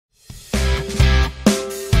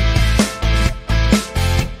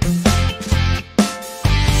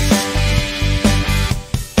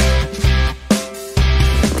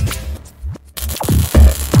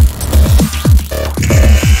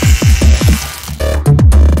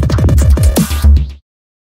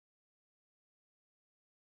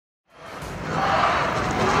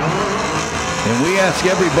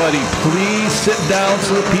everybody, please sit down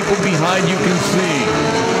so the people behind you can see.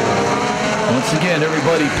 Once again,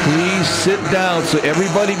 everybody, please sit down so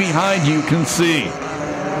everybody behind you can see.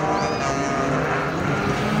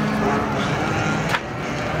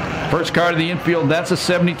 First car to the infield, that's a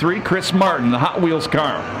 73, Chris Martin, the Hot Wheels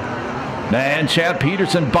car. And Chad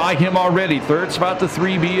Peterson by him already. Third spot, the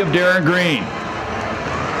 3B of Darren Green.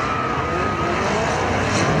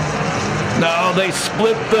 No, they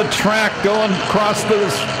split the track going across the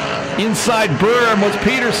inside berm was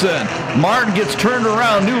Peterson. Martin gets turned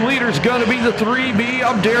around. New leader's going to be the 3B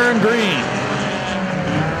of Darren Green.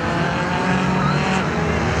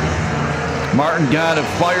 Martin got it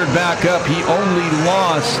fired back up. He only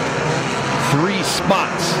lost 3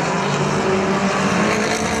 spots.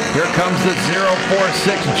 Here comes the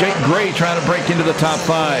 046, Jake Gray trying to break into the top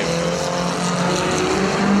 5.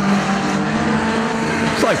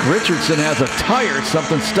 Looks like Richardson has a tire,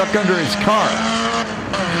 something stuck under his car.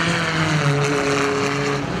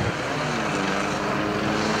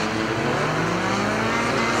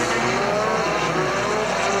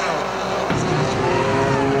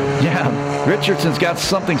 Yeah, Richardson's got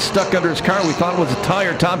something stuck under his car. We thought it was a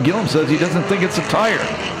tire. Tom Gillum says he doesn't think it's a tire.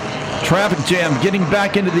 Traffic jam getting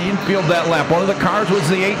back into the infield that lap. One of the cars was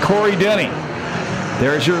the 8, Corey Denny.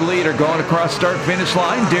 There's your leader going across start-finish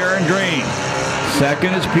line, Darren Green.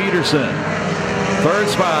 Second is Peterson. Third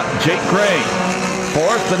spot, Jake Gray.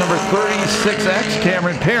 Fourth, the number 36X,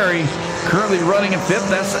 Cameron Perry. Currently running in fifth,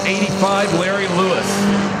 that's 85, Larry Lewis.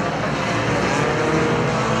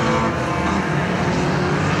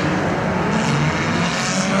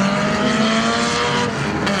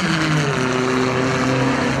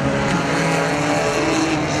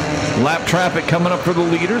 Lap traffic coming up for the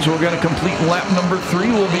leaders. We're going to complete lap number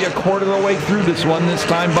 3. We'll be a quarter of the way through this one this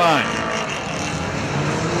time by.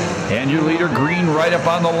 And your leader, Green, right up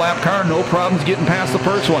on the lap car. No problems getting past the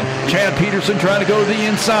first one. Chad Peterson trying to go to the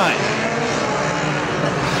inside.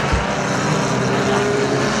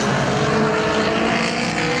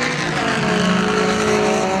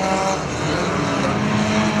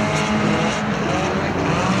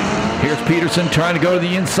 Here's Peterson trying to go to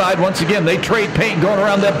the inside once again. They trade paint going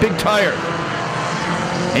around that big tire.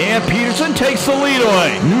 And Peterson takes the lead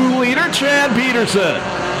away. New leader, Chad Peterson.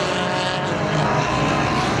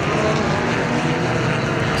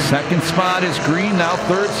 Second spot is Green. Now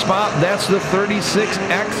third spot, that's the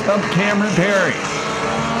 36X of Cameron Perry.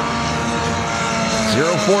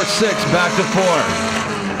 046 back to 4.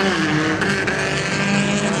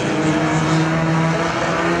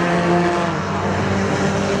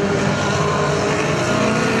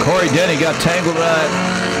 Corey Denny got tangled,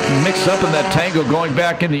 mixed up in that tangle going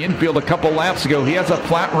back in the infield a couple laps ago. He has a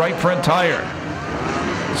flat right front tire.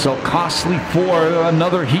 So costly for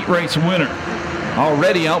another heat race winner.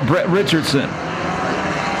 Already out Brett Richardson.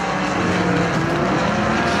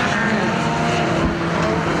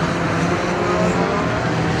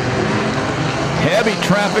 Heavy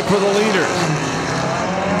traffic for the leaders.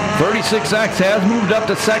 36X has moved up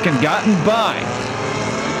to second, gotten by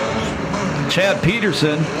Chad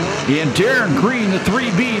Peterson and Darren Green, the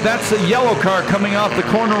 3B. That's the yellow car coming off the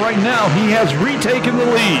corner right now. He has retaken the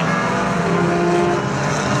lead.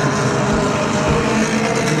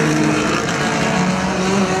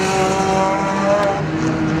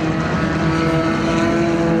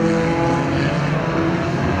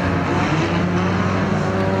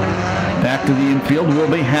 Back to the infield.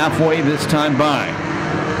 We'll be halfway this time by.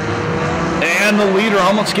 And the leader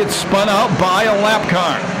almost gets spun out by a lap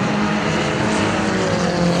car.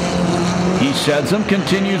 He sheds him,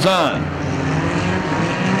 continues on.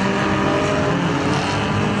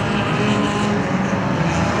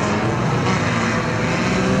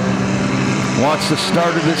 Watch the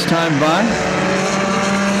starter this time by.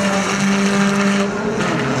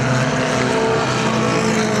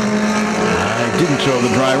 I didn't show the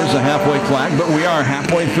drivers a halfway flag, but we are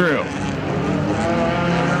halfway through.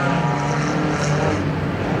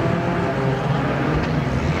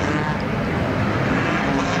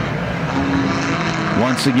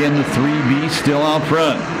 Once again, the 3B still out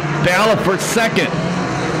front. Battle for second.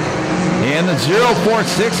 And the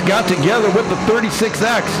 046 got together with the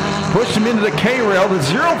 36X. Pushed him into the K-rail. The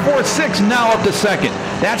 046 now up to second.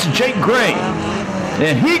 That's Jake Gray.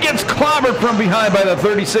 And he gets clobbered from behind by the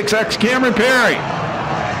 36X, Cameron Perry.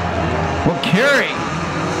 Well, Kerry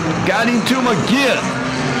got into him again.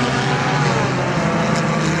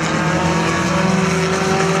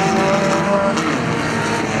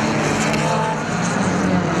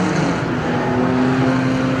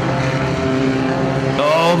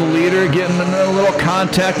 The leader getting a little little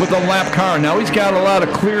contact with the lap car. Now he's got a lot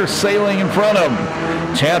of clear sailing in front of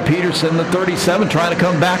him. Chad Peterson, the 37, trying to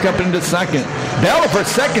come back up into second. Battle for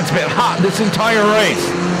second's been hot this entire race.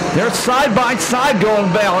 They're side by side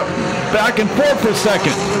going back and forth for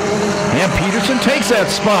second. And Peterson takes that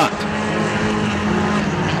spot.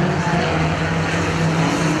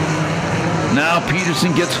 Now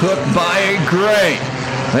Peterson gets hooked by Gray.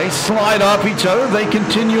 They slide off each other. They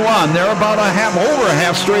continue on. They're about over a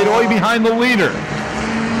half straightaway behind the leader.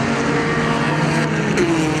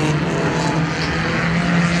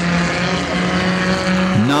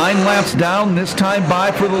 Nine laps down, this time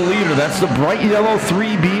by for the leader. That's the bright yellow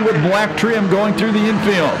 3B with black trim going through the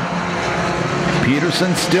infield.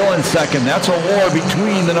 Peterson still in second. That's a war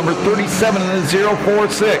between the number 37 and the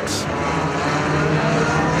 046.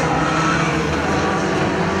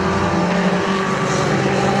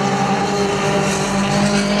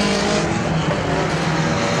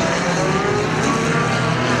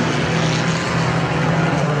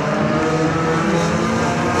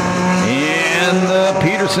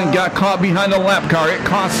 Peterson got caught behind the lap car. It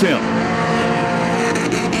costs him.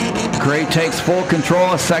 Gray takes full control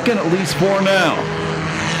of second, at least 4 now.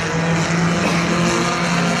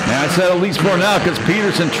 Now I said at least 4 now because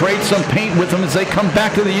Peterson trades some paint with them as they come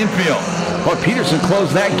back to the infield. But Peterson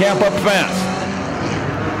closed that gap up fast.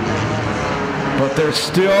 But they're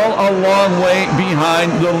still a long way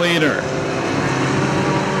behind the leader.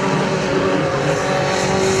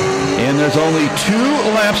 And there's only 2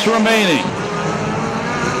 laps remaining.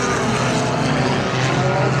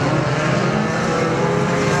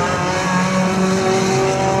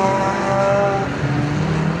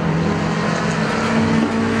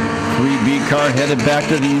 Car headed back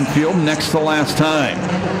to the infield next to last time.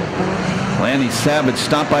 Lanny Savage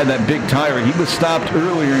stopped by that big tire. He was stopped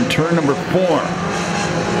earlier in turn number 4.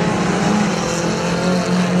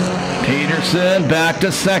 Peterson back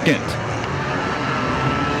to second.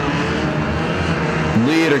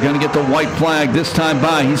 Leader going to get the white flag this time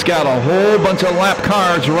by. He's got a whole bunch of lap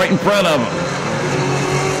cars right in front of him.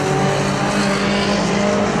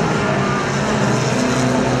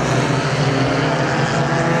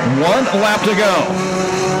 One lap to go.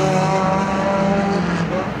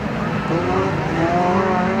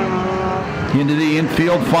 Into the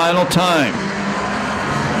infield final time.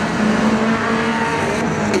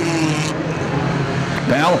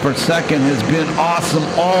 Battle for second has been awesome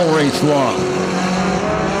all race long.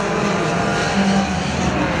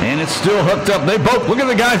 And it's still hooked up. They both, look at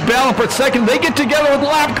the guys battling for second. They get together with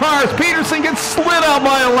lap cars. Peterson gets slid out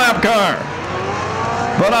by a lap car.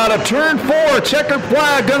 But out of turn 4, checkered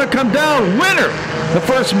flag going to come down. Winner, the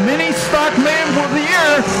first mini stock man for the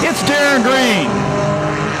year, it's Darren Green.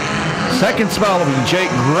 Second spot will be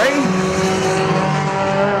Jake Gray.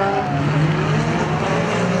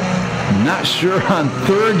 Not sure on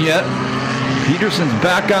third yet. Peterson's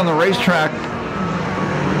back on the racetrack.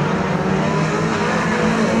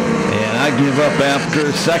 And I give up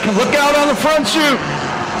after second. Look out on the front chute.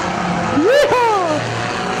 Woo-hoo!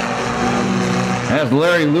 As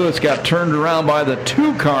Larry Lewis got turned around by the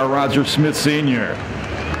 2-car Roger Smith Sr.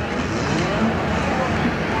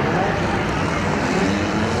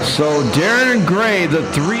 So Darren Gray, the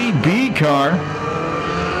 3B car,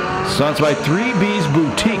 sponsored by 3B's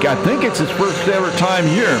Boutique. I think it's his first ever time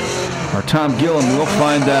here. Our Tom Gillum will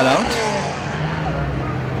find that out.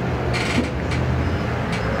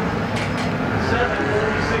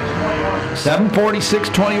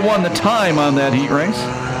 7:46.21 the time on that heat race.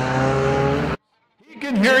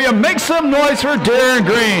 Hear you. Make some noise for Darren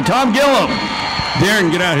Green. Tom Gillum.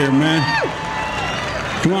 Darren, get out here, man.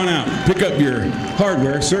 Come on out. Pick up your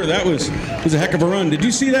hardware. Sir, that was a heck of a run. Did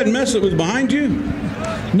you see that mess that was behind you?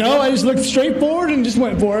 No, I just looked straight forward and just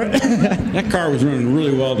went for it. That car was running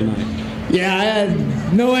really well tonight. Yeah, I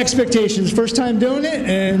had no expectations. First time doing it,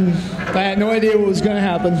 and I had no idea what was going to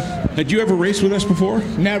happen. Had you ever raced with us before?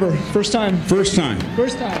 Never. First time. First time?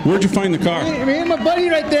 First time. Where'd you find the car? Me and my buddy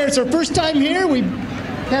right there. It's our first time here. We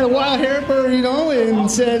had a wild hair, you know, and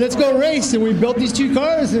said, let's go race. And we built these 2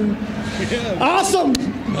 cars, and awesome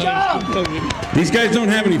job. These guys don't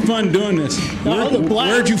have any fun doing this.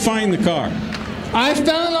 Where'd you find the car? I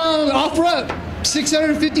found on OfferUp,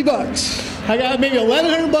 $650. I got maybe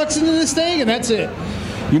 $1,100 into this thing, and that's it.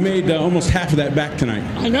 You made almost half of that back tonight.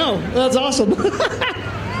 I know. That's awesome.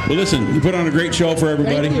 Well, listen, you put on a great show for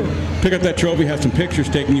everybody. Thank you. Pick up that trophy, have some pictures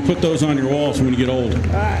taken. You put those on your walls when you get old. All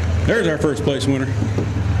right. There's our first place winner.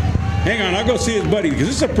 Hang on, I'll go see his buddy, because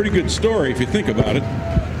this is a pretty good story if you think about it.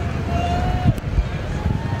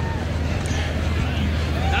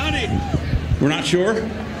 Howdy. We're not sure?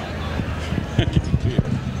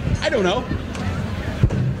 I don't know.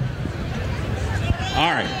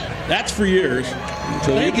 All right, that's for yours.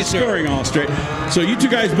 So you get scoring all straight. So you two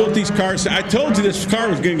guys built these cars. I told you this car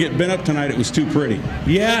was going to get bent up tonight. It was too pretty.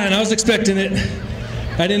 Yeah, and I was expecting it.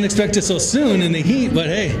 I didn't expect it so soon in the heat, but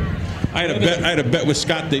hey. I had a bet with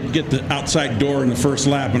Scott they'd get the outside door in the first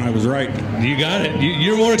lap, and I was right. You got it.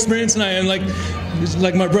 You're more experienced than I am.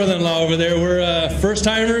 Like my brother-in-law over there. We're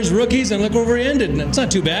first-timers, rookies, and look where we ended. It's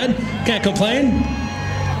not too bad. Can't complain.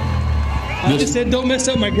 I just said don't mess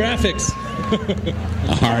up my graphics.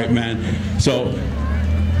 All right, man. So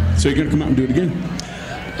you're going to come out and do it again?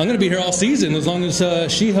 I'm going to be here all season as long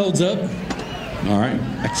as she holds up. All right.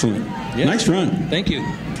 Excellent. Yeah. Nice run. Thank you.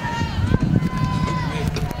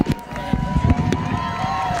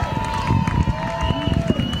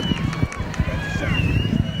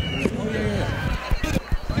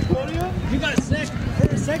 You got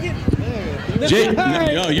second? Jay,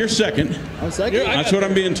 no, you're second. I'm second? That's what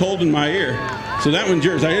I'm being told in my ear. So that one's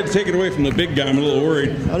yours. I had to take it away from the big guy. I'm a little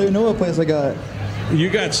worried. I don't even know what place I got. You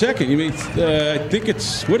got second. You mean, I think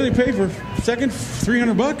it's, what do they pay for second?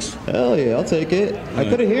 $300? Hell yeah, I'll take it. I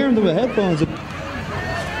couldn't hear him through my headphones.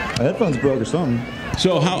 My headphones broke or something.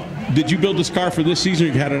 So how, did you build this car for this season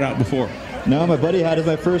or you had it out before? No, my buddy had it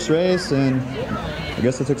my first race, and I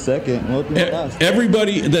guess I took second. Well, last.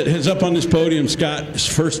 Everybody that is up on this podium, Scott, it's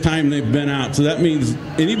the first time they've been out. So that means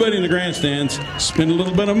anybody in the grandstands, spend a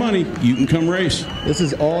little bit of money, you can come race. This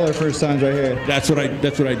is all our first times right here. That's what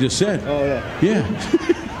I just said. Oh, yeah. Yeah.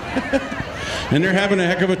 And they're having a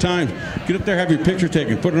heck of a time. Get up there, have your picture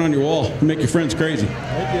taken, put it on your wall, make your friends crazy.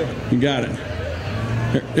 Thank you. You got it.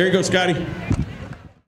 There you go, Scotty.